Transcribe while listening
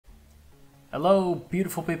Hello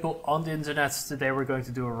beautiful people on the internet. Today we're going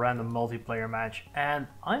to do a random multiplayer match and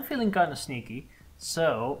I'm feeling kind of sneaky,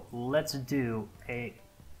 so let's do a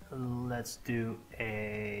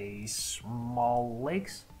small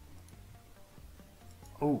lakes.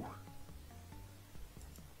 Oh,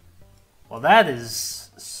 well, that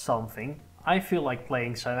is something. I feel like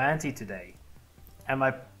playing Savanti today, and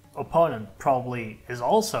my opponent probably is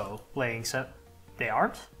also playing they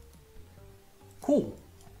aren't? Cool.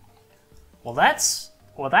 Well, that's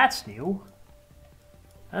new.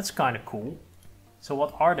 That's kind of cool. So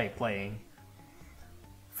what are they playing?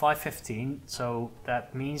 5:15. So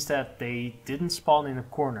that means that they didn't spawn in a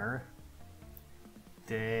corner.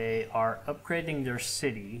 They are upgrading their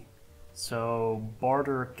city. So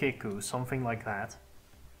border Kiku, something like that.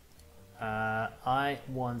 I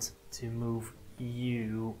want to move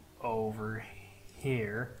you over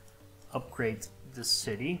here. Upgrade the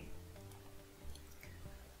city.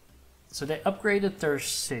 So they upgraded their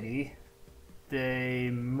city, they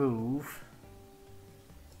move,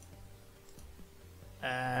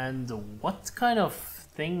 and what kind of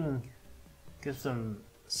thing gives them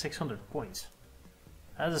 600 points?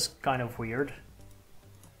 That is kind of weird.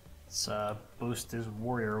 Let's boost this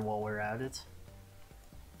warrior while we're at it.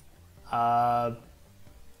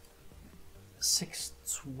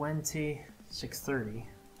 620, 630.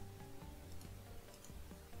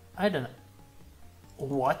 I don't know.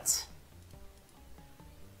 What?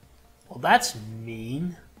 Well, that's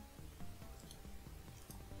mean.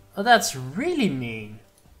 Oh, that's really mean.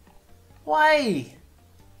 Why?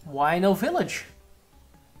 Why no village?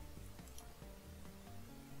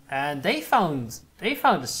 And they found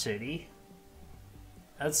a city.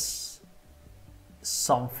 That's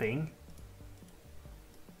something.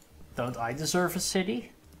 Don't I deserve a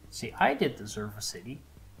city? See, I did deserve a city.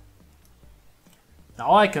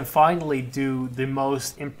 Now I can finally do the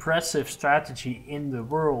most impressive strategy in the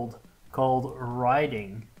world, called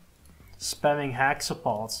riding, spamming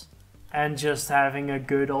hexapods, and just having a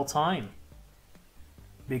good old time.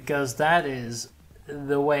 Because that is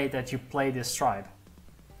the way that you play this tribe.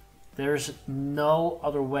 There's no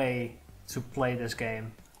other way to play this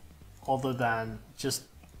game other than just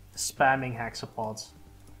spamming hexapods.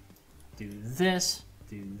 Do this,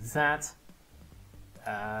 do that.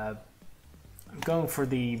 I'm going for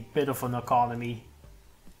the bit of an economy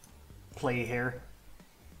play here.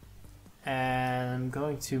 And I'm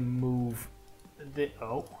going to move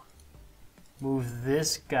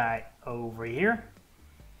this guy over here.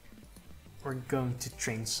 We're going to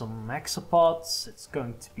train some hexapods. It's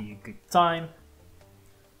going to be a good time.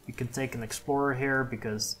 We can take an explorer here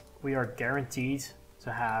because we are guaranteed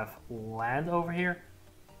to have land over here.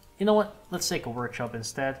 You know what? Let's take a workshop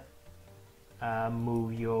instead.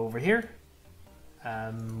 Move you over here.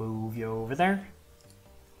 Move you over there.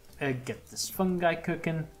 Get this fungi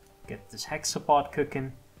cooking. Get this hexapod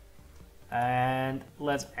cooking. And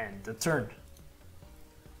let's end the turn.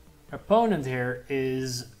 Opponent here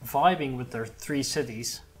is vibing with their 3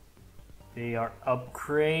 cities. They are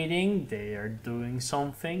upgrading. They are doing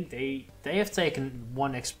something. They have taken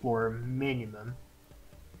 1 explorer minimum.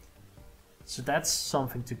 So that's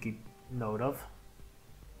something to keep note of.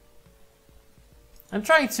 I'm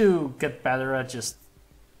trying to get better at just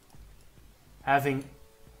having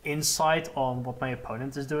insight on what my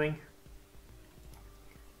opponent is doing.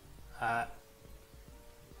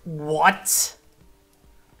 What?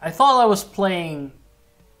 I thought I was playing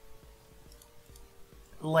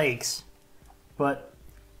lakes, but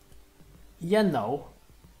yeah, no.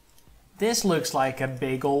 This looks like a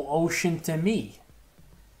big old ocean to me.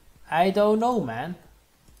 I don't know, man.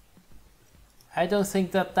 I don't think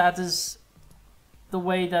that is the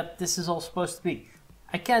way that this is all supposed to be.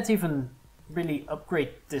 I can't even really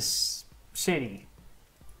upgrade this city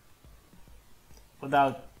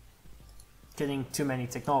without getting too many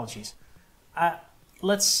technologies.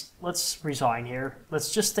 Let's resign here.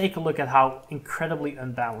 Let's just take a look at how incredibly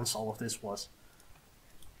unbalanced all of this was.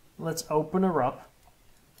 Let's open her up.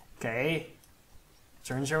 Okay.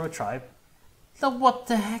 Turn 0 tribe. Now what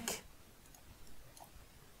the heck?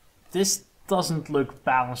 This doesn't look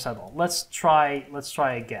balanced at all. Let's try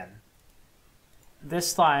again.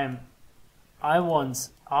 This time I want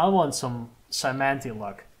some Samanti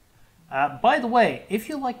luck. By the way, if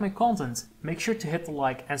you like my content, make sure to hit the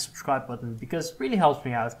like and subscribe button because it really helps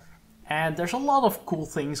me out. And there's a lot of cool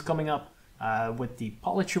things coming up with the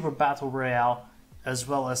Polytopia Battle Royale, as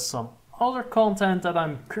well as some other content that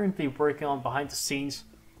I'm currently working on behind the scenes.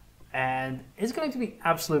 And it's going to be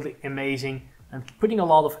absolutely amazing. I'm putting a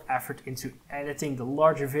lot of effort into editing the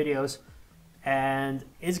larger videos, and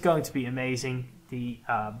it's going to be amazing. The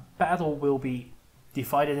battle will be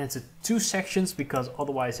divide it into 2 sections because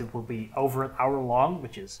otherwise it will be over an hour long,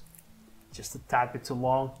 which is just a tad bit too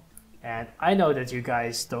long. And I know that you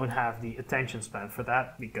guys don't have the attention span for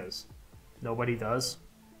that because nobody does.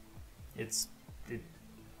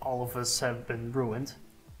 All of us have been ruined.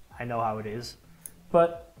 I know how it is.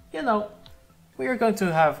 But, you know, we are going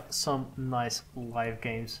to have some nice live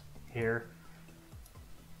games here.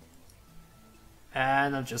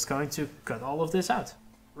 And I'm just going to cut all of this out.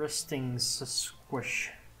 Resting squish.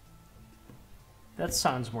 That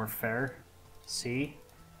sounds more fair. See?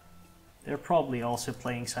 They're probably also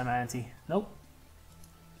playing Samanti. Nope.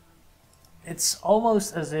 It's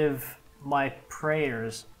almost as if my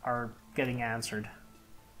prayers are getting answered.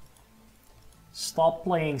 Stop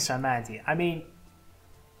playing Samanti. I mean,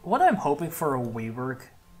 what I'm hoping for a rework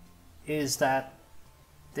is that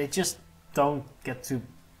they just don't get to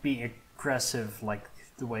be aggressive like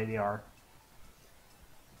the way they are.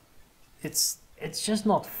 It's just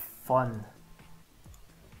not fun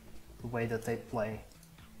the way that they play.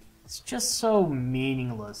 It's just so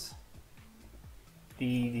meaningless.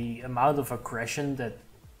 The amount of aggression that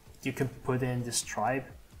you can put in this tribe.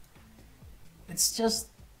 It's just,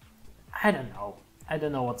 I don't know. I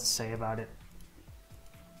don't know what to say about it.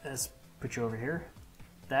 Let's put you over here.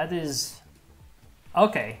 That is,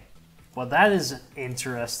 okay. Well, that is an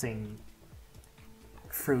interesting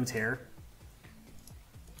fruit here.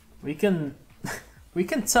 We can we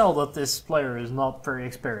can tell that this player is not very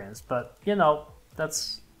experienced, but you know,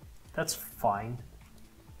 that's fine.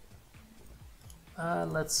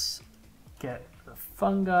 Let's get the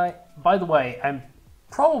fungi. By the way, I'm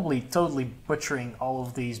probably totally butchering all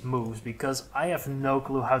of these moves because I have no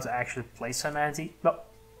clue how to actually play Samanti. But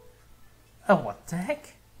oh, what the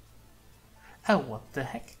heck? Oh, what the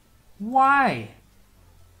heck? Why?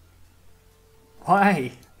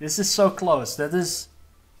 Why? This is so close. That's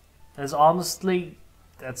honestly,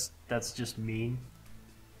 that's just mean.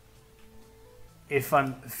 If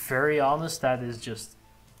I'm very honest,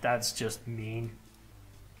 that's just mean.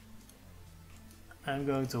 I'm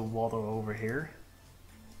going to water over here.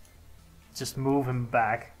 Just move him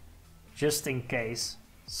back, just in case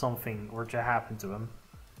something were to happen to him.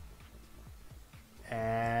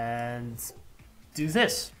 And do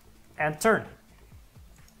this, and turn.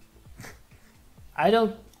 I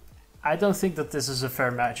don't think that this is a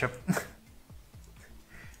fair matchup.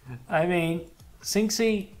 I mean,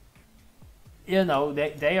 Sinxi, you know,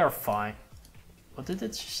 they are fine. What did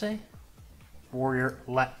it say? Warrior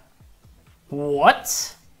what?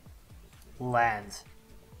 Land.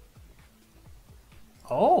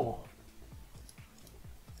 Oh.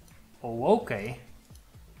 Oh, okay.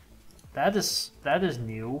 That is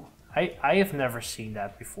new. I have never seen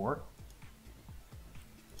that before.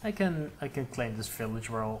 I can claim this village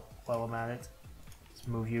while I'm at it. Let's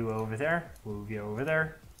move you over there. Move you over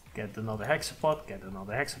there. Get another hexapod. Get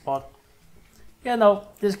another hexapod. Yeah, no,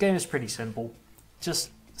 this game is pretty simple. Just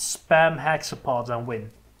spam hexapods and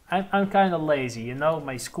win. I'm kind of lazy, you know.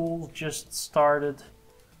 My school just started.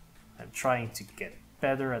 I'm trying to get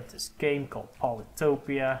better at this game called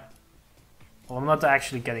Polytopia. Well, I'm not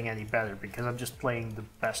actually getting any better because I'm just playing the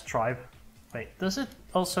best tribe. Wait, does it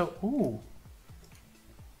also... Ooh.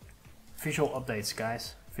 Visual updates,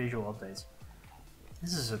 guys. Visual updates.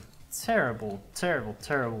 This is a terrible, terrible,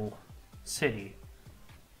 terrible city.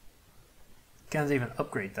 Can't even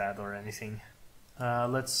upgrade that or anything.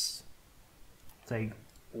 Let's take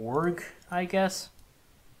org, I guess.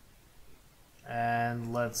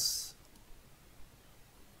 And let's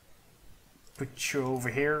put you over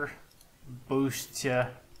here. Boost ya.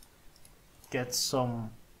 Get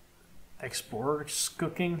some explorers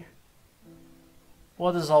cooking.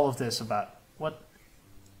 What is all of this about? What?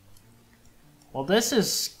 Well, this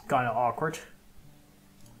is kind of awkward.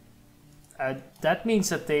 That means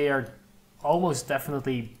that they are almost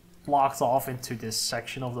definitely blocked off into this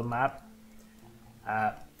section of the map.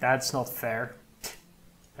 That's not fair.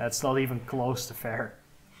 That's not even close to fair.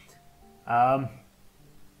 I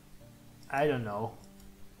don't know.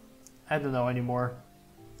 I don't know anymore.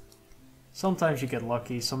 Sometimes you get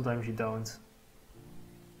lucky, sometimes you don't.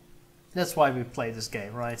 That's why we play this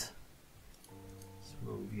game, right? Let's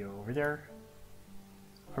move you over there.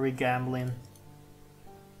 Are we gambling?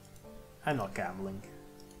 I'm not gambling.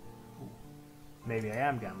 Maybe I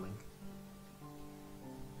am gambling.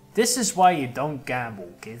 This is why you don't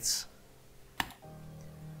gamble, kids.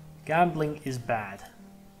 Gambling is bad.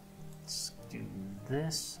 Let's do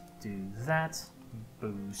this, do that,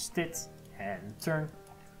 boost it, and turn.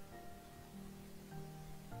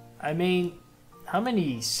 I mean, how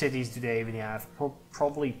many cities do they even have?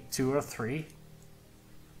 Probably 2 or 3.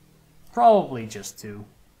 Probably just 2.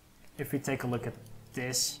 If we take a look at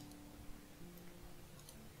this.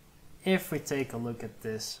 If we take a look at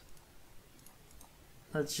this,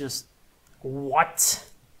 let's just... What?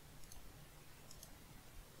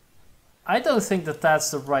 I don't think that that's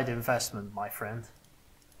the right investment, my friend.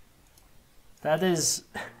 That is...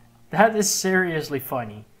 that is seriously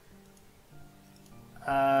funny.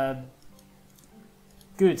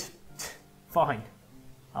 Good. Fine.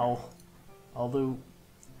 I'll do...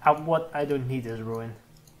 what I don't need is ruin.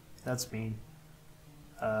 That's mean.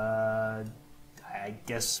 I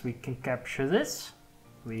guess we can capture this.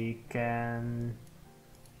 We can...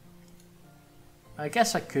 I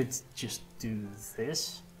guess I could just do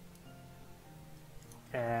this.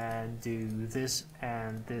 And do this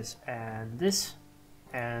and this and this.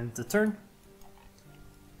 And the turn.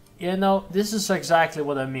 You know, this is exactly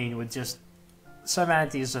what I mean with just...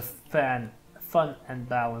 Samanthi is a fun and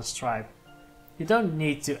balanced tribe. You don't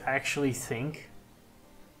need to actually think.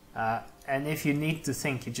 And if you need to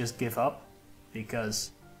think, you just give up.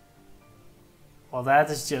 Because, well, that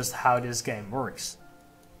is just how this game works.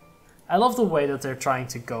 I love the way that they're trying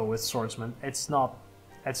to go with swordsmen. It's not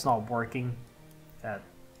working.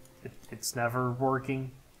 It's never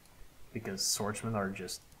working, because swordsmen are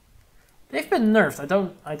just... They've been nerfed.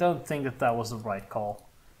 I don't think that was the right call.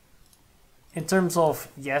 In terms of,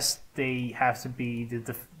 yes, they have to be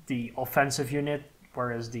the offensive unit,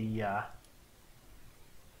 whereas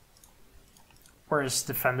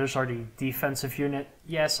defenders are the defensive unit.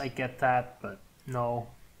 Yes, I get that, but no,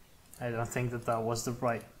 I don't think that was the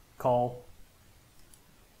right call.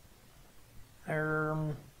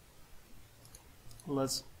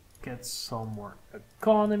 Let's get some more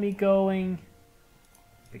economy going.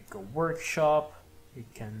 Pick a workshop. You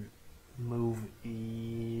can move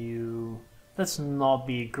you. Let's not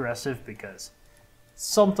be aggressive, because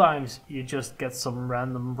sometimes you just get some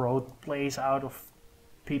random road plays out of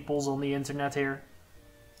peoples on the internet here.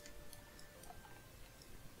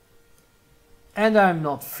 And I'm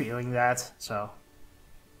not feeling that, so.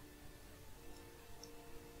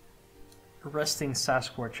 Resting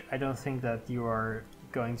Sasquatch, I don't think that you are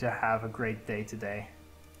going to have a great day today.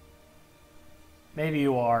 Maybe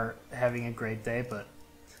you are having a great day, but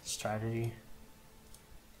strategy.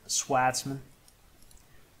 Swatsman.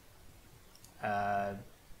 I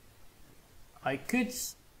could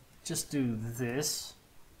just do this,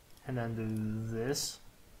 and then do this,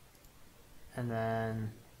 and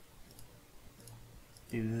then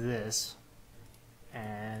do this,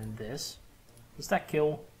 and this. Does that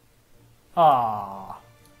kill? Ah,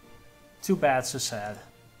 too bad, so sad.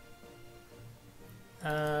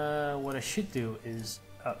 What I should do is,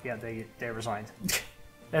 oh yeah, they resigned.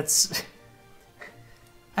 That's,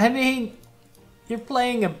 I mean, you're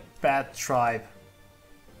playing a bad tribe.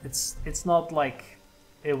 It's not like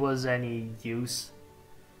it was any use.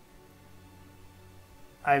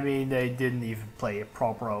 I mean, they didn't even play a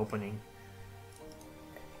proper opening.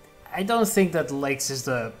 I don't think that Lakes is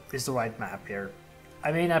the right map here.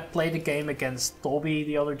 I mean, I played a game against Toby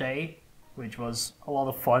the other day, which was a lot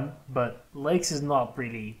of fun, but Lakes is not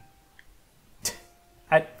really...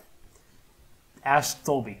 I ask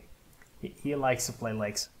Toby. He likes to play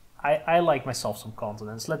Lakes. I like myself some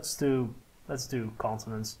continents. Let's do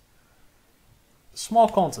continents. Small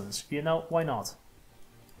continents, you know, why not?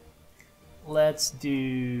 Let's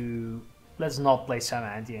not play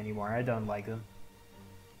Samanthi anymore. I don't like them.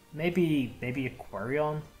 Maybe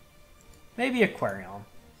Aquarion. Maybe Aquarion.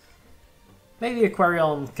 Maybe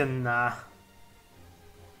Aquarion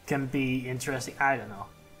can be interesting. I don't know.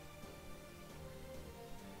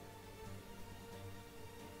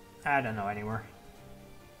 I don't know anymore.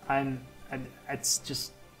 I'm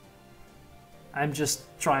just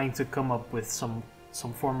trying to come up with some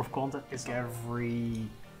form of content.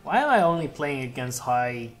 Why am I only playing against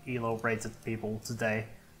high elo rated people today?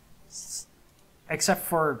 Except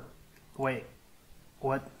for, wait,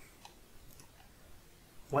 what?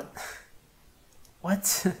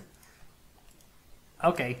 What?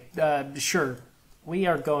 Okay, sure. We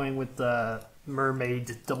are going with the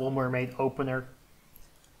mermaid, double mermaid opener.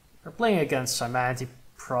 We're playing against Samanthi,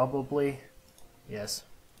 probably. Yes,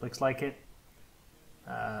 looks like it.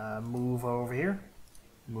 Move over here.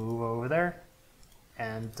 Move over there.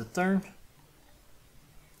 And the turn.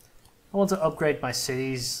 I want to upgrade my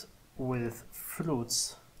cities with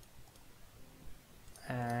fruits.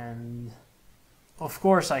 And of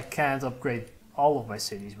course I can't upgrade all of my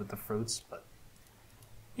cities with the fruits, but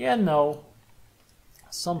yeah, no.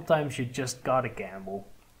 Sometimes you just gotta gamble.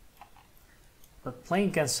 But playing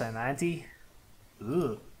against Samanthi,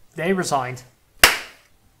 ugh, they resigned.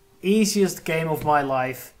 Easiest game of my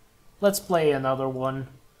life. Let's play another one.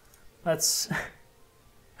 Let's...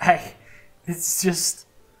 It's just...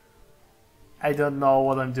 I don't know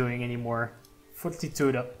what I'm doing anymore.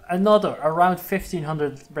 42 though. Another around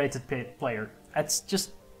 1500 rated player. That's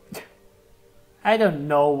just... I don't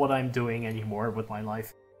know what I'm doing anymore with my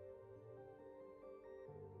life.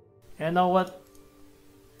 You know what?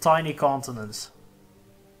 Tiny continents.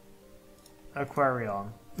 Aquarion.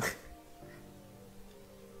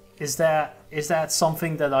 Is that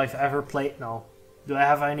something that I've ever played? No. Do I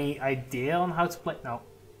have any idea on how to play? No.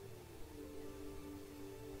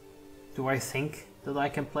 Do I think that I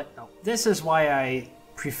can play? No. This is why I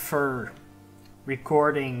prefer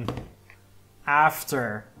recording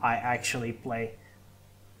after I actually play.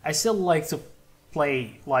 I still like to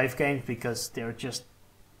play live games because they're just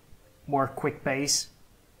more quick pace,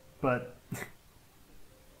 but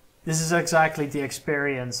this is exactly the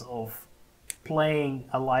experience of playing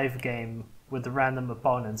a live game with a random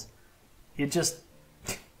opponent. You just...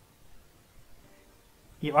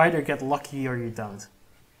 you either get lucky or you don't.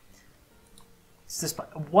 It's this,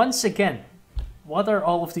 once again, what are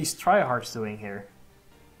all of these tryhards doing here?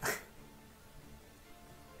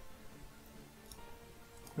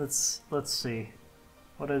 Let's see.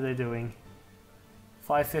 What are they doing?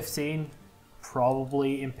 515,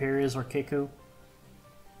 probably Imperius or Kiku.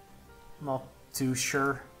 Not too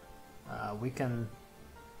sure. We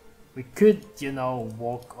could, you know,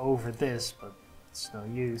 walk over this, but it's no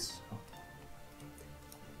use.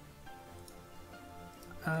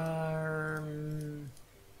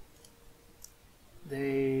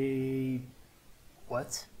 They...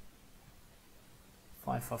 what?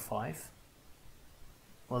 555?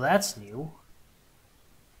 Well, that's new.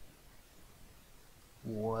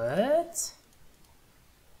 What?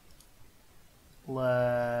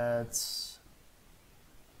 Let's...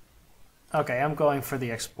 okay, I'm going for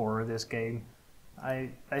the Explorer this game.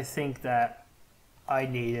 I think that I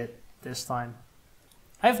need it this time.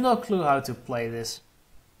 I have no clue how to play this.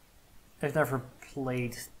 I've never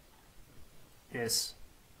played this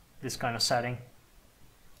kind of setting.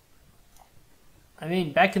 I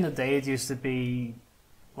mean, back in the day it used to be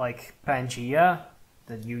like Pangea,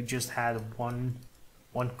 that you just had one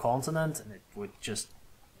continent and it would just...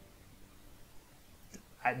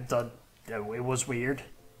 I thought it was weird.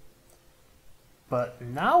 But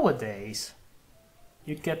nowadays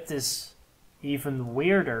you get this even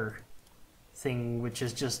weirder thing, which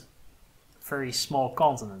is just very small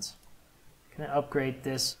continents. Can I upgrade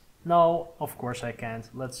this? No, of course I can't.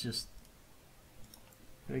 Let's just...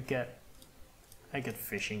 I get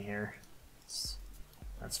fishing here.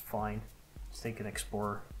 That's fine. Let's take an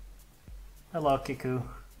Explorer. Hello, Kiku.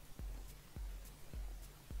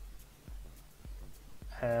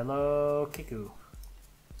 Hello, Kiku.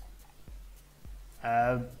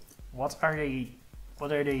 What are they?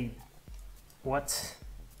 What are they? What?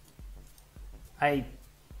 I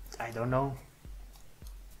don't know.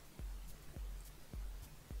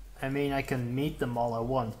 I mean, I can meet them all I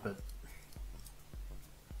want, but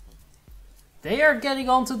they are getting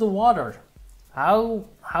onto the water. How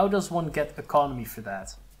does one get economy for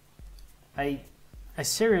that? I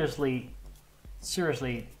seriously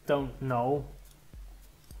don't know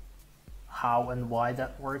how and why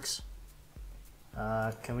that works.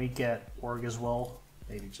 Can we get org as well?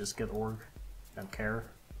 Maybe just get org. Don't care.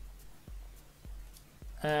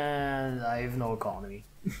 And I have no economy.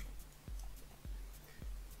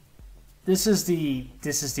 This is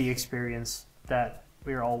the experience that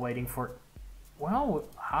we're all waiting for. Well,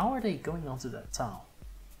 how are they going onto that tunnel?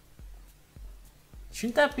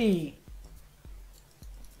 Shouldn't that be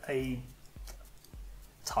a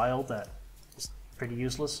tile that is pretty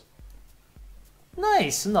useless?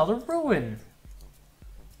 Nice, another ruin.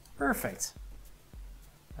 Perfect.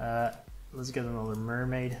 Let's get another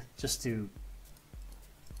mermaid just to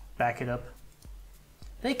back it up.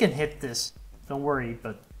 They can hit this, don't worry,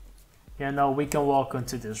 but yeah, no, we can walk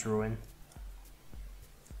into this ruin.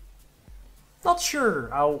 Not sure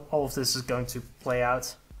how all of this is going to play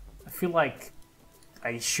out. I feel like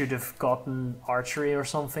I should have gotten archery or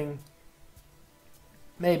something.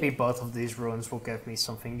 Maybe both of these ruins will give me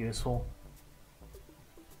something useful.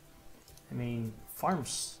 I mean,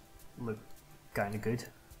 farms look kinda good.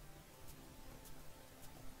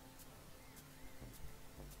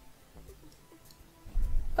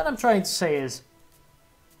 What I'm trying to say is,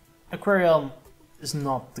 Aquarion is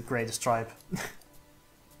not the greatest tribe.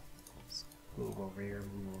 Move over here,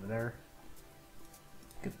 move over there.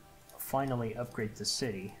 Could finally upgrade the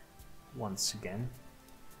city once again.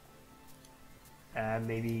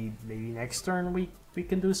 Maybe next turn we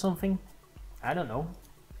can do something. I don't know.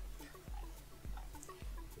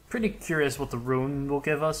 Pretty curious what the rune will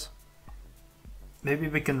give us. Maybe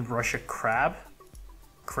we can rush a crab.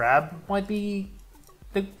 crab might be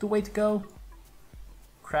the way to go.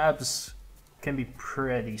 Crabs can be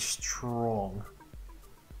pretty strong.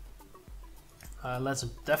 Let's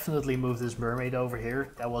definitely move this mermaid over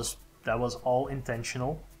here. That was all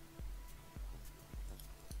intentional.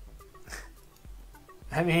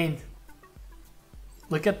 I mean,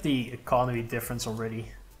 look at the economy difference already.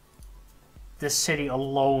 This city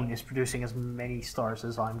alone is producing as many stars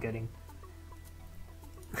as I'm getting.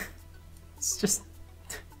 It's just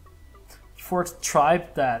for a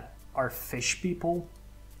tribe that are fish people.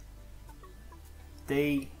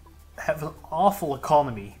 They have an awful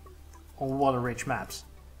economy on water-rich maps.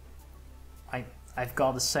 I've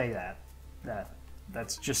got to say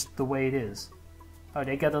that's just the way it is. Oh,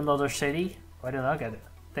 they get another city? Why did I get it?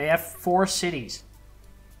 They have 4 cities.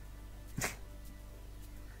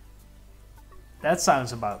 That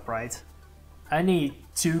sounds about right. I need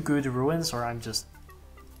 2 good ruins or I'm just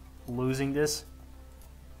losing this.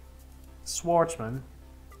 Swordsman.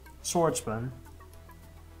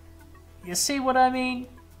 You see what I mean?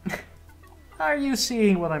 Are you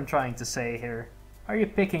seeing what I'm trying to say here? Are you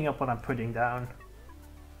picking up what I'm putting down?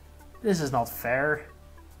 This is not fair.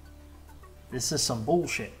 This is some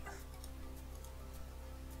bullshit.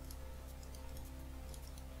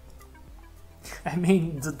 I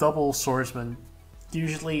mean, the double swordsman,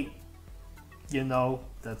 usually, you know,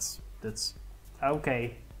 that's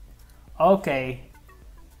okay. Okay,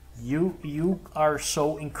 you are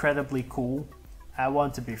so incredibly cool. I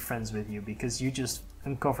want to be friends with you because you just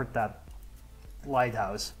uncovered that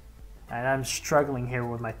lighthouse. And I'm struggling here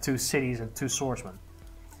with my 2 cities and 2 swordsmen.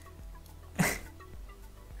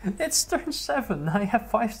 It's turn 7, I have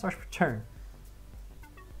 5 stars per turn.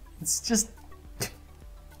 It's just...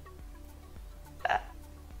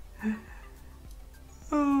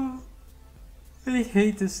 Oh, I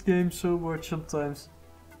hate this game so much sometimes.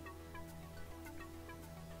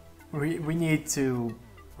 We need to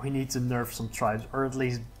nerf some tribes, or at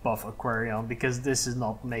least buff Aquarion, because this is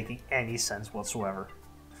not making any sense whatsoever.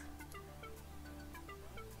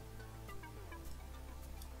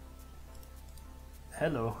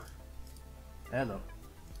 Hello. Hello.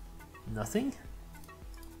 Nothing?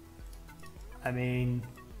 I mean,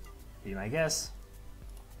 be my guess.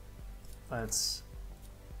 Let's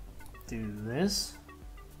do this.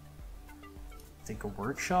 Take a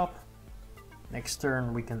workshop. Next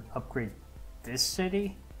turn we can upgrade this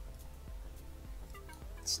city.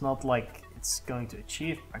 It's not like it's going to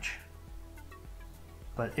achieve much.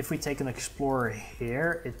 But if we take an explorer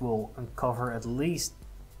here, it will uncover at least...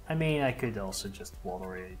 I mean, I could also just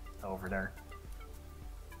water it over there.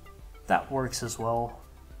 That works as well.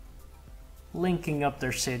 Linking up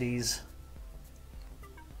their cities.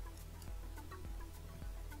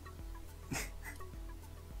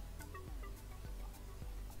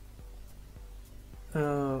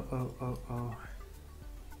 Oh.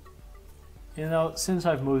 You know, since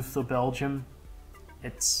I've moved to Belgium,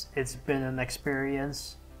 it's been an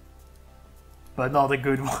experience, but not a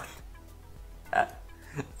good one.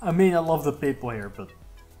 I mean, I love the people here, but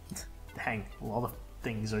dang, a lot of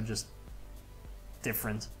things are just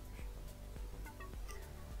different.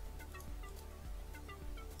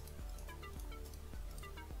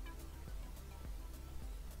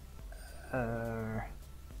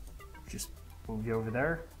 Just move you over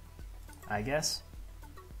there, I guess.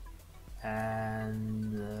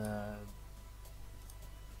 And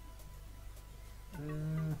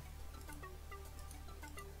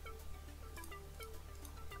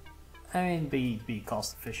I mean, be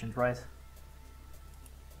cost efficient, right?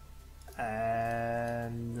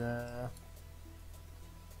 And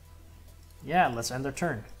yeah, let's end our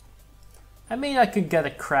turn. I mean, I could get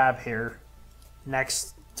a crab here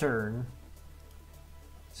next turn,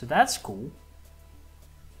 so that's cool.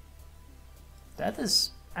 That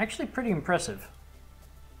is actually pretty impressive.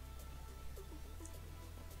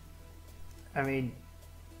 I mean,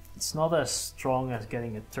 it's not as strong as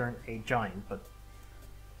getting a turn 8 giant, but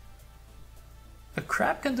a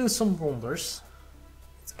crab can do some wonders.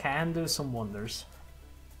 It can do some wonders.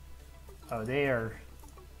 Oh, they are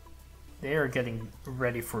getting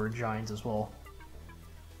ready for a giant as well.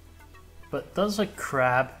 But does a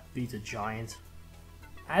crab beat a giant?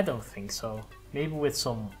 I don't think so. Maybe with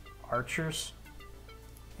some archers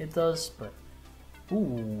it does, but...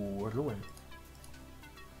 Ooh, a ruin.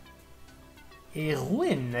 A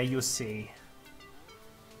ruin, you say?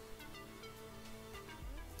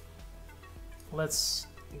 Let's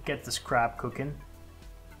get this crab cooking.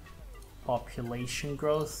 Population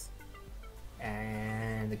growth.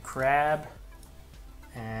 And the crab.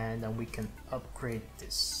 And then we can upgrade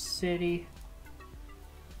this city.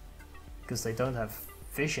 Because they don't have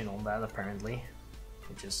vision on that apparently.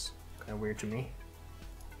 which is kind of weird to me.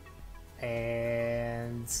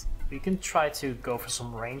 And we can try to go for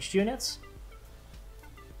some ranged units.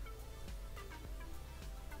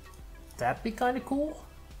 That'd be kind of cool.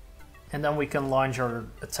 And then we can launch our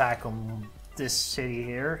attack on this city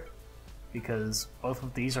here, because both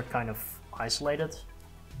of these are kind of isolated.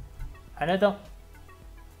 And I don't...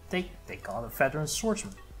 They got a veteran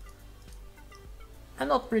swordsman. I'm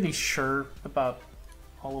not really sure about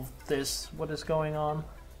all of this. What is going on?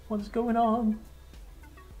 What is going on?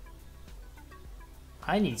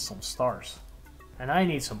 I need some stars. And I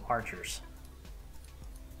need some archers.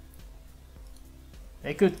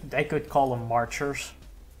 They could call them marchers.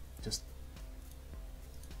 Just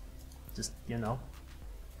you know.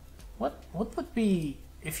 What would be,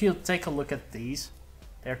 if you take a look at these,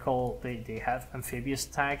 they're called, they have amphibious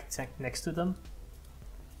tag next to them.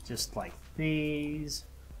 Just like these.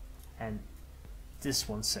 And this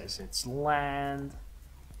one says it's land.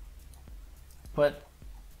 But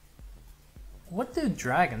what do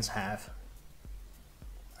dragons have?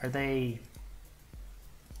 Are they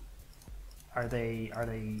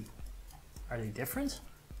different?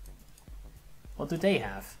 What do they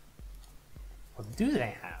have? What do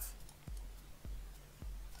they have?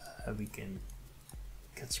 We can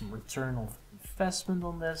get some return on investment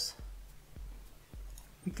on this.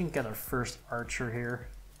 We can get our first archer here.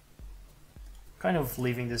 Kind of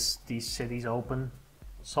leaving these cities open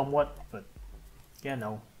somewhat, but yeah,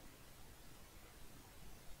 no.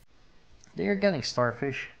 They are getting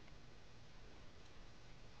starfish.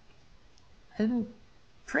 I'm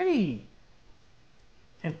pretty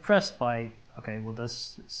impressed by. Okay, well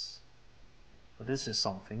this is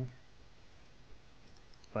something.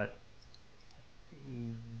 But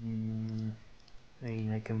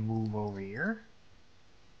I can move over here.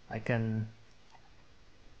 I can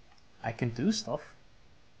do stuff.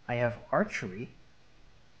 I have archery,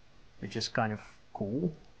 which is kind of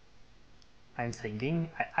cool. I'm thinking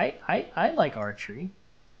I like archery.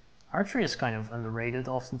 Archery is kind of underrated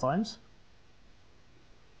oftentimes.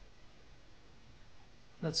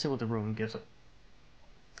 Let's see what the room gives it.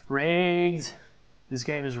 Rigged! This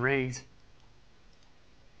game is rigged.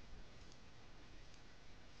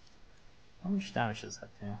 How much damage does that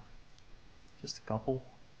do? Just a couple?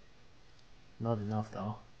 Not enough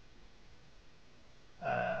though.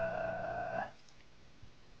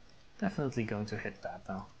 Definitely going to hit that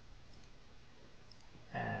though.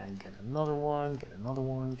 And get another one, get another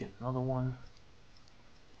one, get another one.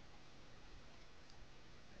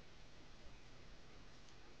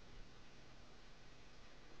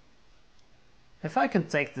 If I can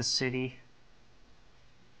take the city,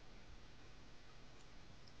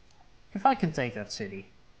 if I can take that city,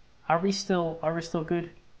 are we still good?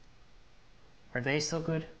 Are they still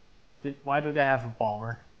good? Why do they have a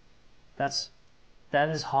bomber? That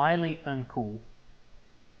is highly uncool.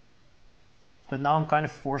 But now I'm kind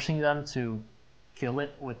of forcing them to kill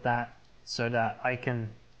it with that, so that I can,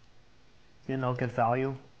 you know, get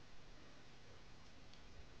value.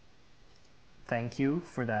 Thank you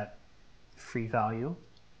for that free value.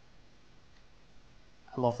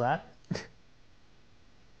 I love that.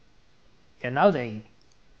 Yeah, now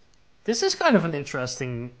this is kind of an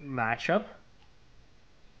interesting matchup.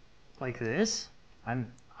 Like this.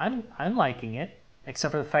 I'm liking it.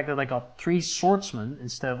 Except for the fact that I got 3 swordsmen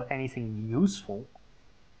instead of anything useful.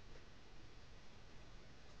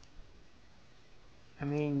 I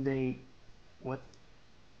mean, they... What?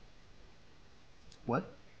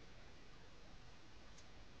 What?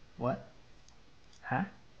 What? Huh?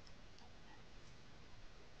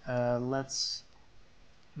 Let's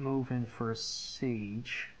move in for a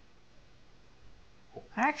siege. Well,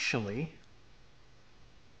 actually...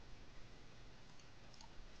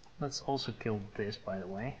 Let's also kill this, by the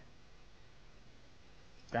way.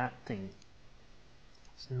 That thing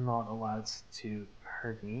is not allowed to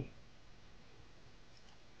hurt me.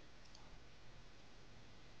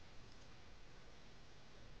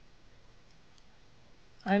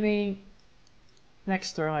 I mean,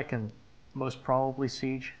 next turn I can most probably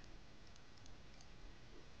siege.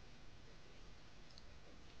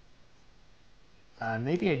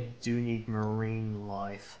 Maybe I do need marine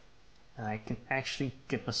life. And I can actually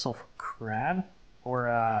get myself a crab or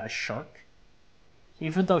a shark.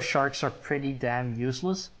 Even though sharks are pretty damn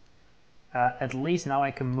useless, at least now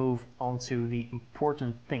I can move on to the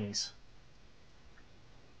important things.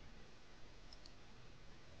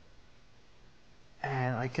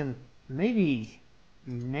 And I can maybe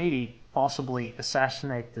possibly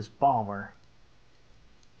assassinate this bomber,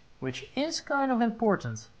 which is kind of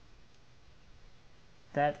important.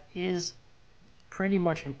 That is pretty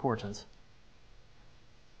much important.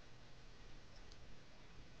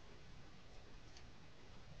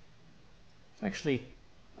 Actually,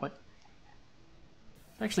 what?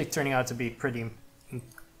 It's actually turning out to be a pretty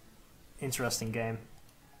interesting game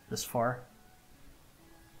this far.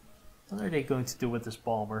 What are they going to do with this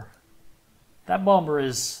bomber? That bomber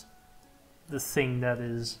is the thing that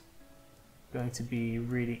is going to be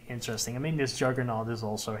really interesting. I mean, this juggernaut is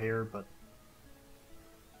also here, but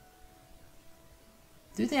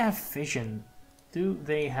do they have vision? Do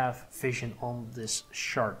they have vision on this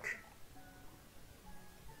shark?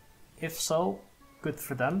 If so, good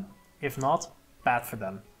for them. If not, bad for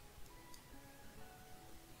them.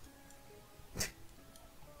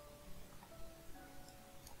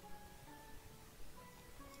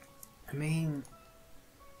 I mean,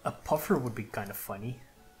 a puffer would be kind of funny.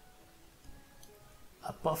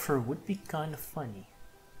 A buffer would be kind of funny.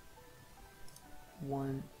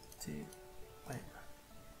 1, 2, wait.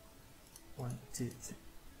 1, 2, 3.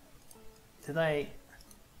 Did I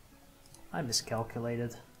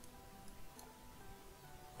miscalculated.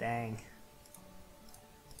 Dang.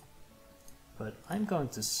 But I'm going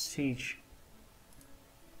to siege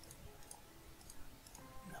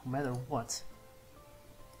no matter what.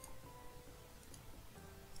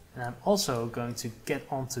 And I'm also going to get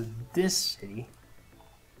onto this city,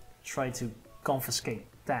 try to confiscate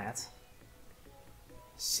that,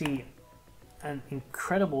 see an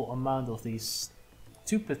incredible amount of these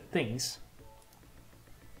stupid things,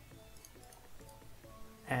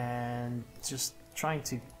 and just trying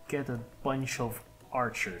to get a bunch of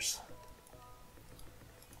archers.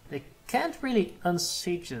 They can't really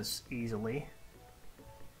unsiege us easily.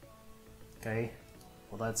 Okay,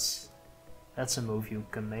 well that's a move you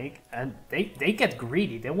can make, and they get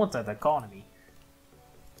greedy. They want that economy.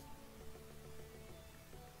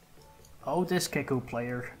 Oh, this Kiku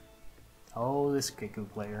player. Oh, this Kiku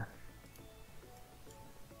player.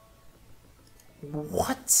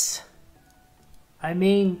 What? I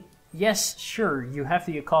mean, yes, sure, you have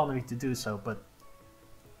the economy to do so, but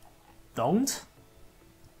don't?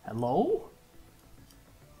 Hello?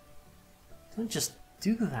 Don't just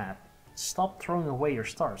do that. Stop throwing away your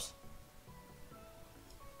stars.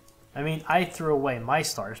 I mean, I threw away my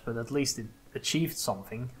stars, but at least it achieved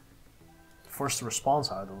something. Forced a response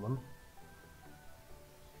out of them.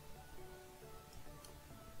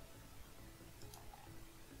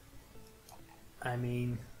 I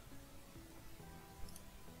mean,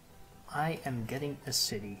 I am getting a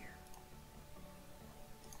city.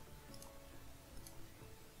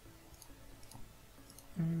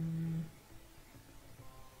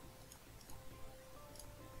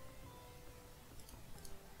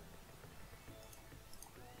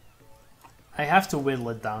 I have to whittle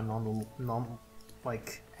it down on the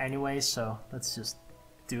like anyway, so let's just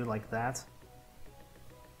do it like that.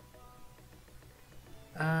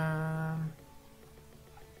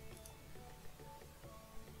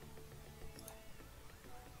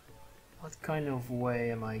 What kind of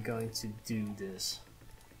way am I going to do this?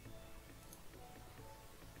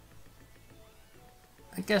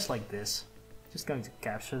 I guess like this. Just going to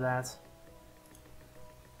capture that.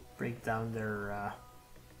 Break down their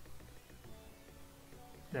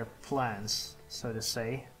plans, so to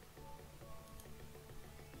say.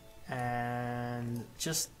 And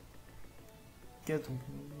just get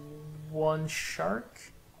one shark.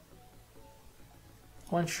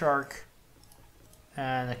 One shark.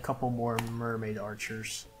 And a couple more mermaid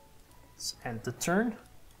archers. Let's end the turn.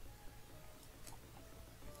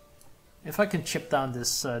 If I can chip down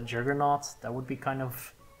this juggernaut, that would be kind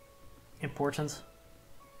of important.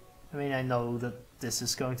 I mean, I know that this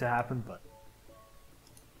is going to happen, but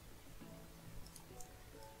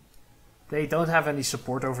they don't have any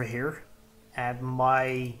support over here, and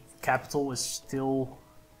my capital is still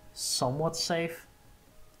somewhat safe.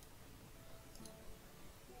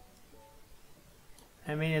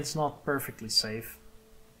 I mean, it's not perfectly safe,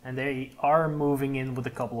 and they are moving in with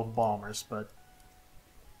a couple of bombers, but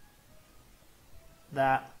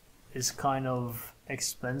that is kind of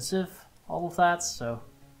expensive, all of that, so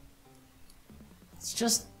it's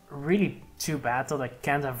just really too bad that I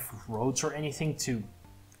can't have roads or anything to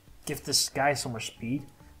give this guy some more speed.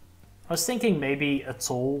 I was thinking maybe a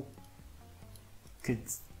toll could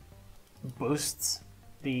boost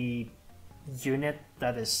the unit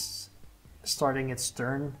that is starting its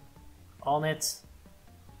turn on it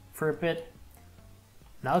for a bit.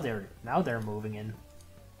 Now they're moving in.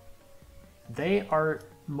 They are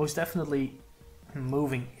most definitely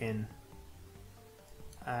moving in,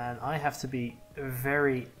 and I have to be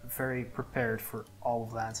very, very prepared for all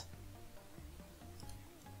of that.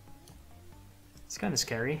 It's kind of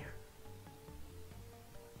scary.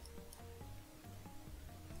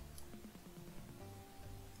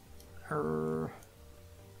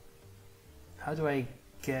 How do I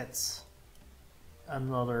get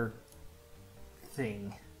another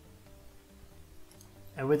thing?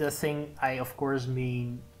 And with a thing, I of course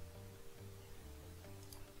mean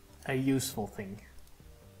a useful thing.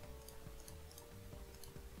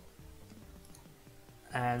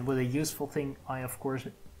 And with a useful thing, I of course...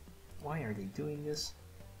 Why are they doing this?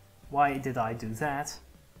 Why did I do that?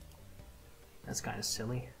 That's kind of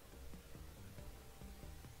silly.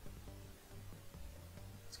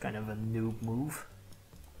 It's kind of a noob move.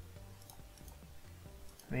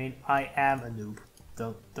 I mean, I am a noob.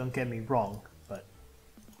 Don't get me wrong, but...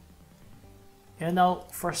 You know,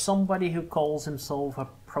 for somebody who calls himself a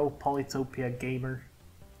pro Polytopia gamer,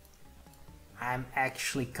 I'm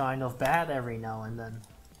actually kind of bad every now and then.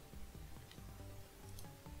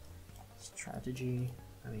 Strategy.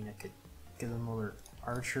 I mean, I could get another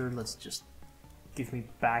archer. Let's just give me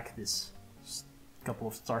back this couple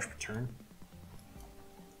of stars per turn.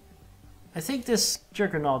 I think this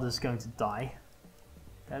Juggernaut is going to die.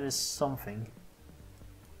 That is something.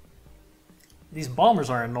 These bombers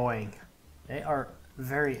are annoying. They are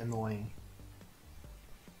very annoying.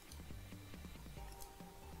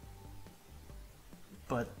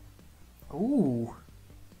 But, ooh,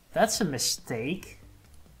 that's a mistake,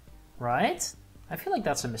 right? I feel like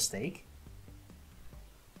that's a mistake.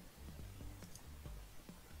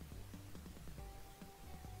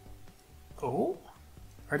 Oh,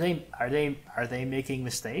 are they making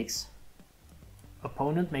mistakes?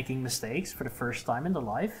 Opponent making mistakes for the first time in their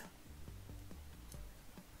life?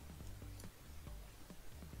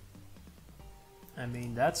 I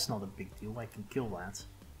mean, that's not a big deal. I can kill that.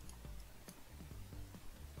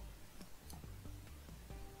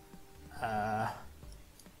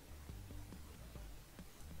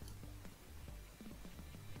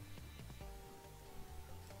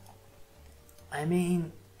 I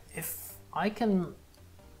mean, if I can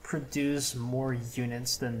produce more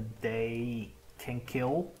units than they can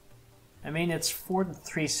kill, I mean, it's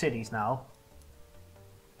 4-3 cities now.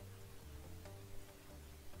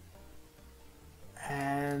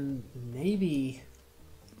 And maybe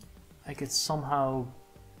I could somehow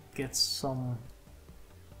get some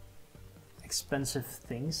expensive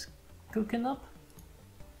things cooking up.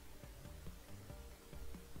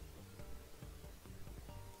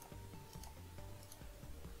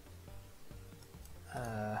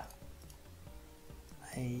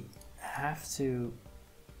 I have to...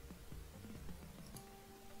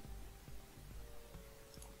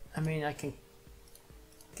 I mean, I can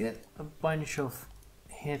get a bunch of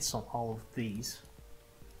hits on all of these.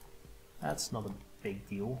 That's not a big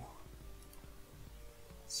deal.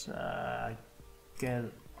 Let's get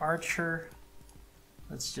an archer.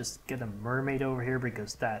 Let's just get a mermaid over here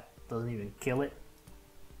because that doesn't even kill it.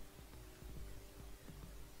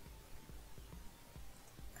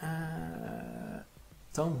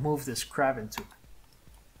 Don't move this crab into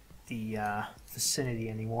the vicinity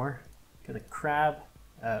anymore. Get a crab,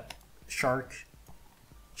 shark.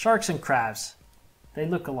 Sharks and crabs, they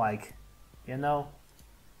look alike, you know?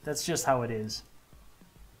 That's just how it is.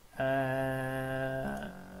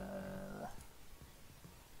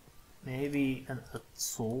 Maybe an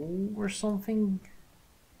atoll or something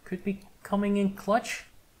could be coming in clutch.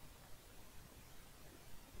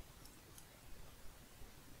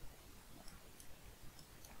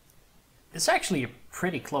 It's actually a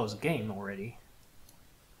pretty close game already.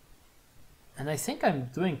 And I think I'm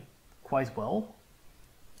doing quite well.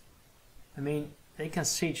 I mean, they can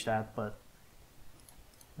siege that, but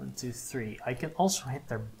 1, 2, 3. I can also hit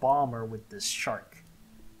their bomber with this shark.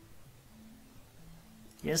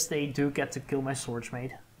 Yes, they do get to kill my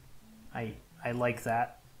swordsmate. I like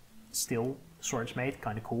that. Still, swordsmate,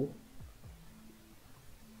 kind of cool.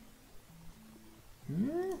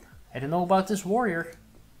 I don't know about this warrior.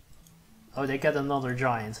 Oh, they get another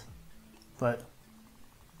giant. But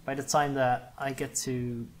by the time that they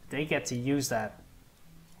get to use that,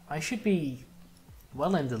 I should be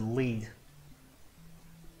well in the lead.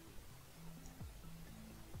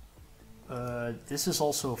 This is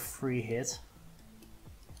also a free hit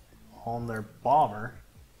on their bomber.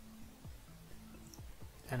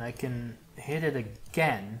 And I can hit it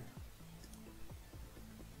again.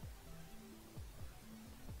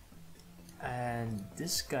 And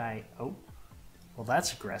this guy, oh, well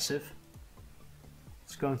that's aggressive.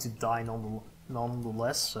 It's going to die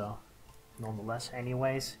nonetheless, so nonetheless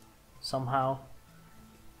anyways, somehow.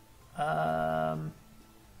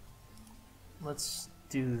 Let's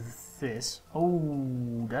do this.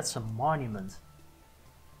 Oh, that's a monument.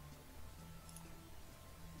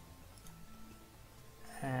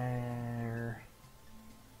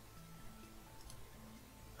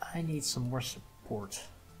 I need some more support.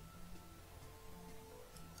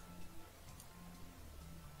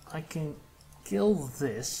 I can kill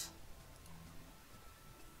this.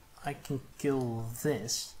 I can kill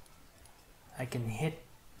this. I can hit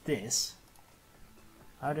this.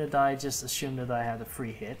 How did I just assume that I had a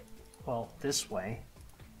free hit? Well, this way.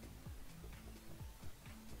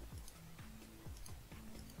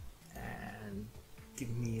 And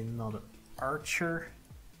give me another archer.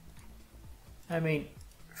 I mean,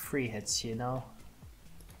 free hits, you know.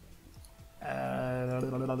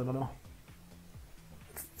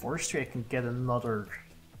 Forestry, I can get another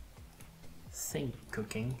thing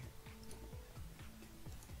cooking.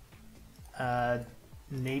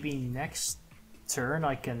 Maybe next turn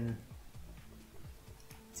I can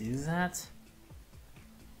do that.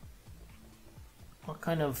 What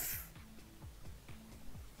kind of...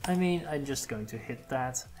 I mean, I'm just going to hit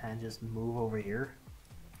that and just move over here.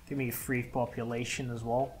 Give me a free population as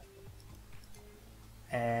well.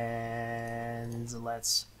 And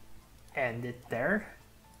let's end it there.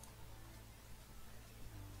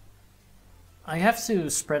 I have to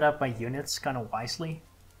spread out my units kind of wisely,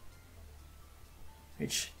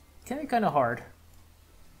 which can be kind of hard.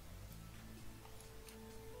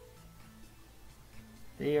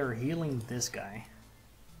 They are healing this guy.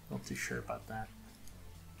 Not too sure about that.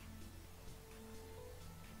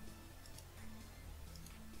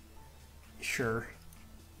 Sure,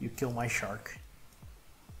 you kill my shark.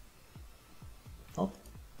 Not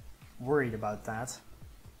worried about that.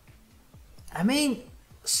 I mean,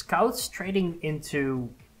 scouts trading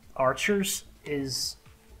into archers is...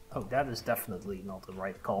 Oh, that is definitely not the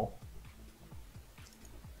right call.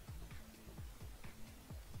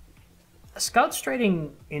 Scouts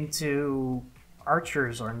trading into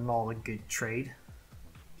archers are not a good trade.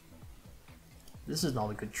 This is not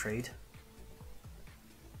a good trade.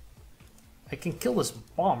 I can kill this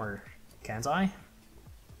bomber, can't I?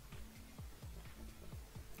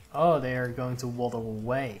 Oh, they are going to waddle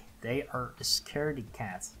away. They are a scaredy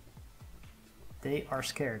cat. They are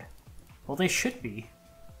scared. Well, they should be.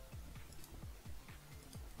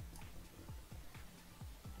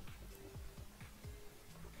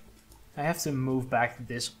 I have to move back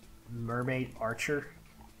this mermaid archer.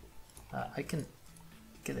 I can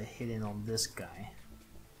get a hit in on this guy.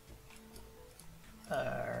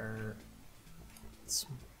 Let's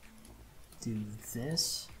do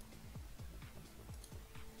this.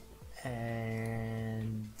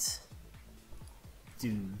 And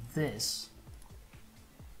do this.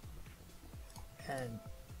 And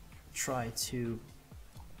try to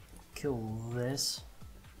kill this.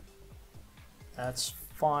 That's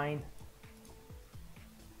fine.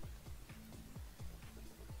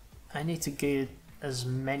 I need to get as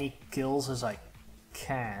many kills as I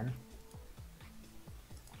can.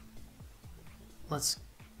 Let's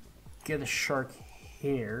get a shark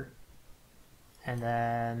here. And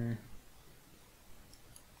then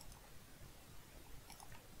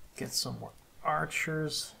get some more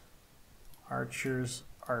archers. Archers,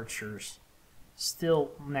 archers.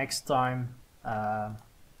 Still, next time,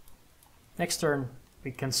 next turn,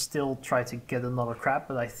 we can still try to get another crab,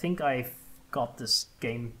 but I think I've got this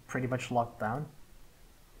game pretty much locked down.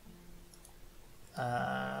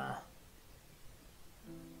 I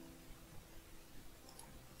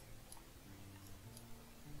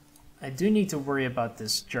do need to worry about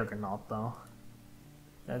this juggernaut though.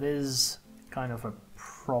 That is kind of a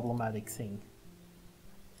problematic thing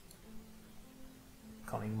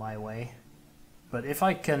coming my way. But if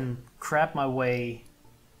I can crab my way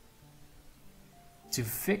to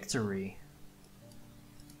victory.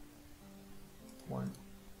 1,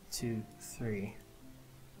 2, 3.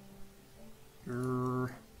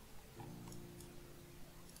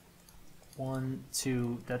 1,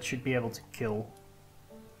 2, that should be able to kill.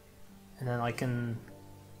 And then I can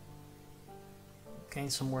gain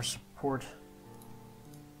some more support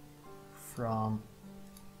from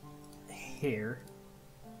here.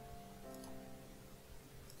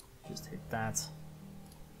 Just hit that.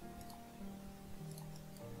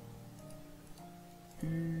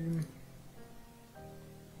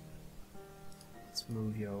 Let's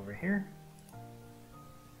move you over here.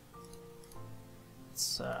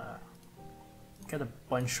 Let's get a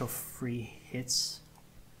bunch of free hits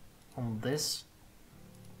on this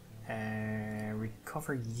and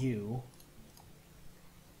recover you.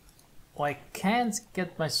 Well, I can't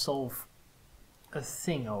get myself a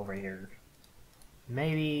thing over here.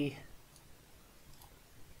 Maybe,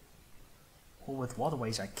 well, with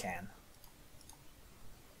waterways I can,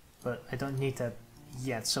 but I don't need that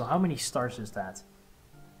yet. So how many stars is that?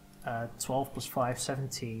 12 plus 5,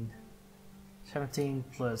 17. 17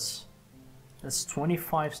 plus, that's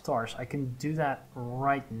 25 stars. I can do that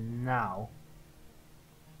right now.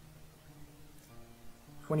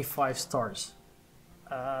 25 stars.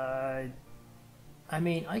 I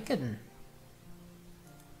mean, I can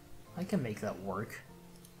make that work.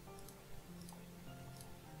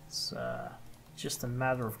 It's just a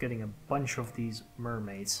matter of getting a bunch of these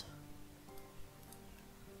mermaids.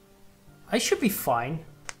 I should be fine.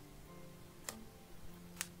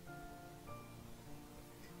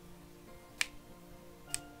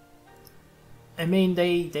 I mean,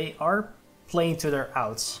 they are playing to their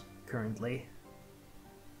outs currently,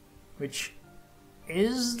 which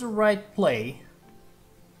is the right play,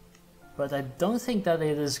 but I don't think that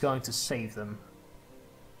it is going to save them.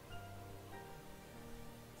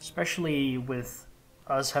 Especially with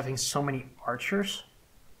us having so many archers.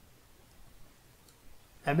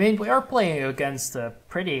 I mean, we are playing against a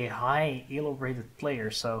pretty high elo rated player,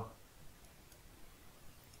 so...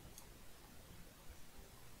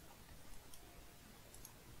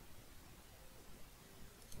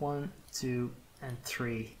 One, two, and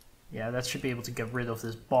three. Yeah, that should be able to get rid of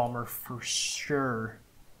this bomber for sure.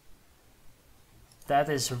 That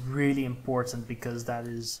is really important because that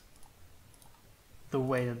is the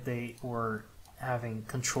way that they were having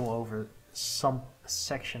control over some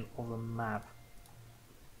section of the map.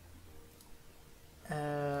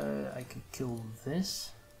 I can kill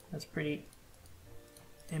this. That's pretty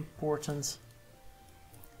important.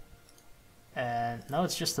 And now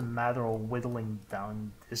it's just a matter of whittling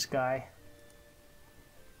down this guy.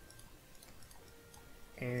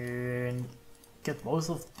 And get both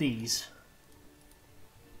of these.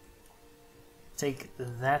 Take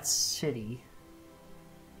that city.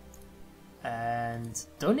 And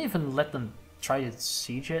don't even let them try to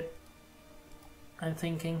siege it, I'm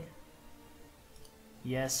thinking.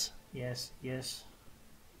 Yes, yes, yes.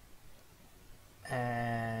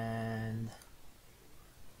 And...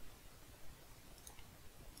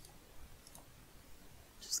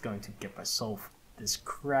 just going to get myself this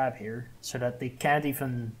crab here, so that they can't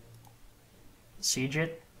even siege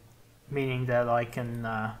it. Meaning that I can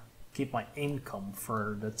keep my income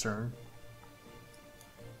for the turn.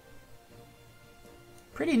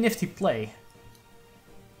 Pretty nifty play,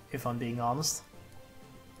 if I'm being honest.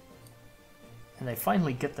 And they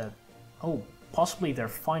finally get that. Oh, possibly their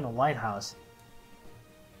final lighthouse.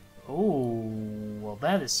 Oh, well,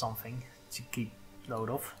 that is something to keep note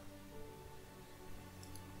of.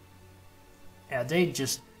 Yeah, they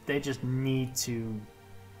just need to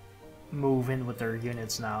move in with their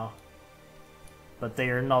units now. But they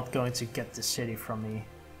are not going to get the city from me.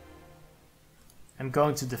 I'm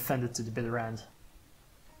going to defend it to the bitter end.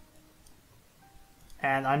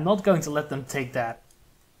 And I'm not going to let them take that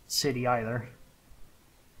city either.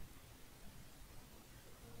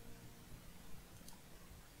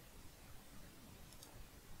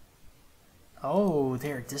 Oh,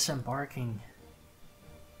 they're disembarking.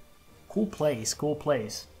 Cool place, cool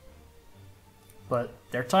place. But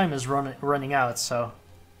their time is running out, so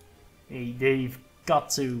they've got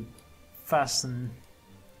to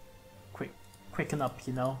quicken up,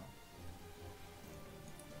 you know.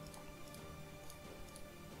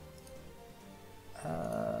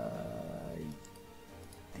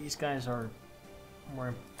 These guys are more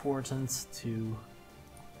important to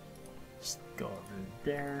just go over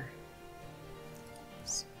there.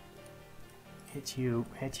 Just hit you,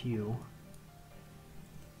 hit you.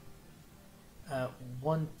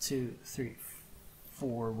 1, 2, 3,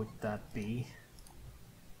 4 would that be?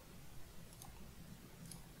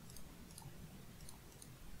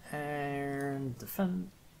 And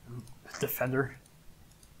defender.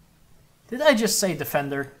 Did I just say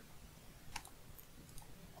defender?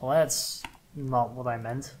 Well, that's not what I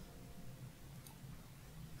meant.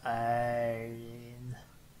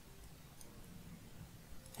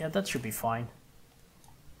 Yeah, that should be fine.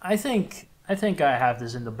 I think I have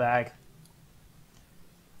this in the bag.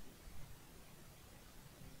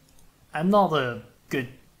 I'm not a good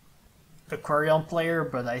Aquarion player,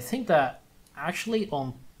 but I think that actually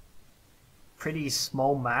on pretty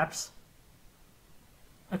small maps,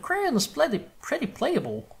 Aquarion is pretty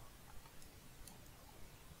playable.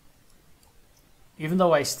 Even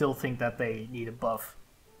though I still think that they need a buff.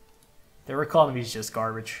 Their economy is just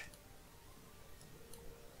garbage.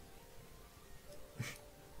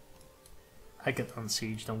 I can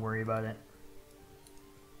unsiege, don't worry about it.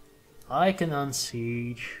 I can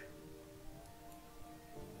unsiege.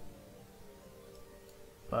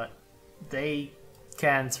 But they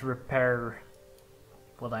can't repair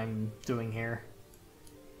what I'm doing here.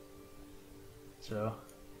 So,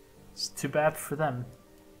 it's too bad for them.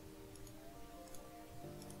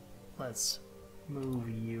 Let's move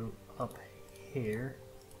you up here.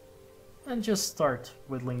 And just start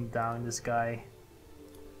whittling down this guy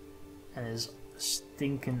and his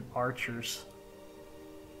stinking archers.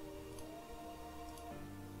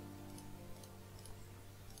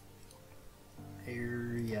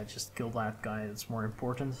 Here, yeah, just kill that guy, that's more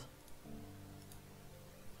important.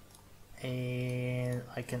 And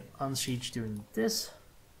I can unsiege doing this.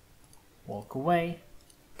 Walk away.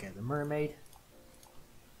 Get the mermaid.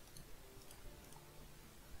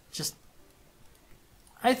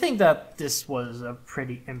 I think that this was a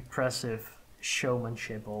pretty impressive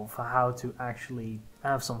showmanship of how to actually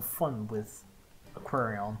have some fun with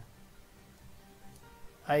Aquarion.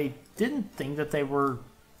 I didn't think that they were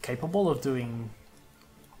capable of doing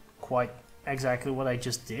quite exactly what I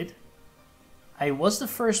just did. I was the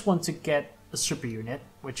first one to get a super unit,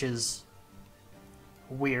 which is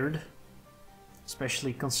weird,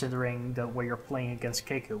 especially considering the way you're playing against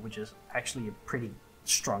Keiko, which is actually a pretty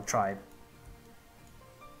strong tribe.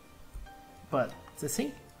 But to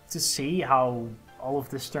see how all of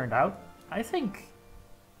this turned out, I think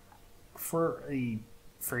for a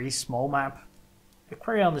very small map,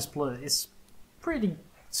 Aquarion is pretty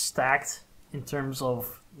stacked in terms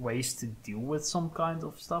of ways to deal with some kind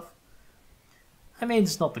of stuff. I mean,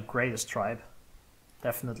 it's not the greatest tribe,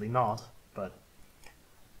 definitely not, but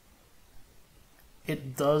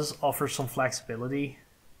it does offer some flexibility.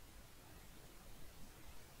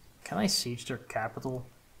 Can I siege their capital?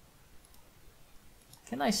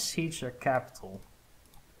 Can I siege their capital?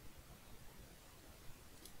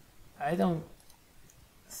 I don't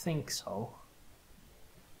think so.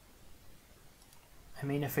 I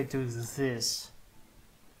mean, if I do this,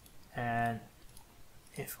 and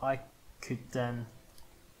if I could then...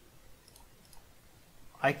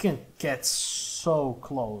 I can get so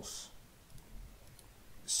close.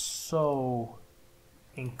 So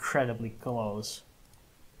incredibly close.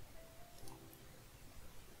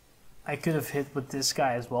 I could have hit with this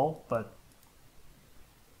guy as well, but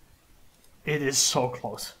it is so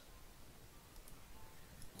close.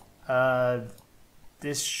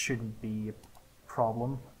 This shouldn't be a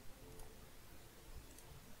problem.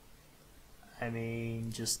 I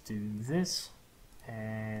mean, just do this,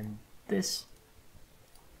 and this,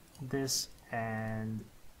 this, and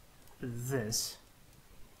this.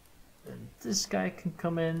 Then this guy can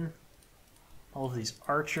come in. All of these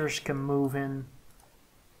archers can move in.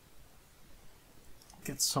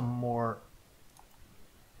 Get some more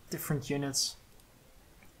different units.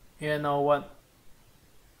 You know what?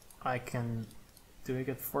 I can... Do I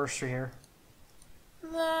get forestry here?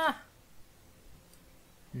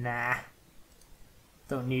 Nah.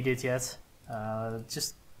 Don't need it yet.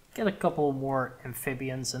 Just get a couple more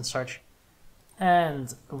amphibians and such.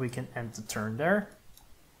 And we can end the turn there.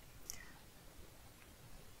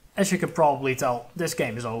 As you can probably tell, this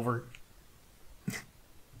game is over.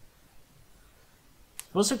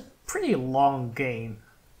 It was a pretty long game,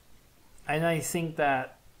 and I think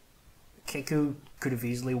that Keiko could have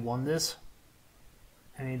easily won this.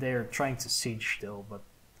 I mean, they are trying to siege still, but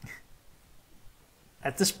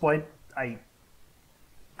at this point, I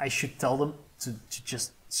should tell them to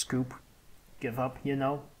just scoop, give up, you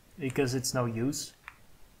know, because it's no use.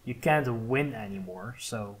 You can't win anymore,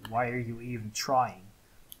 so why are you even trying?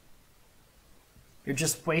 You're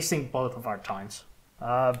just wasting both of our times.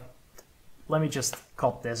 Let me just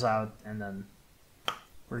cut this out, and then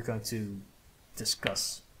we're going to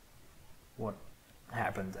discuss what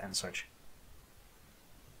happened and such.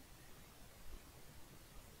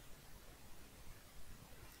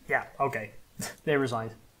 Yeah, okay. They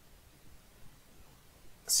resigned.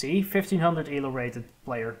 See, 1500 elo rated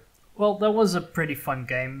player. Well, that was a pretty fun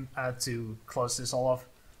game to close this all off.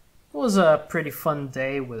 It was a pretty fun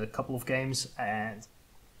day with a couple of games, and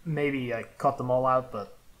maybe I cut them all out,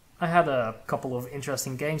 but I had a couple of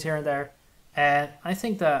interesting games here and there, and I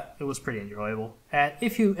think that it was pretty enjoyable. And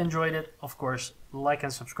if you enjoyed it, of course, like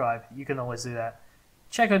and subscribe. You can always do that.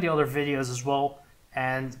 Check out the other videos as well,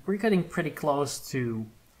 and we're getting pretty close to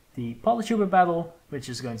the Polytopia battle, which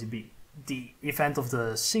is going to be the event of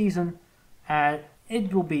the season, and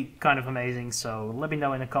it will be kind of amazing. So let me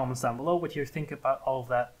know in the comments down below what you think about all of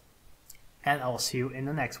that, and I'll see you in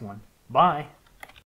the next one. Bye!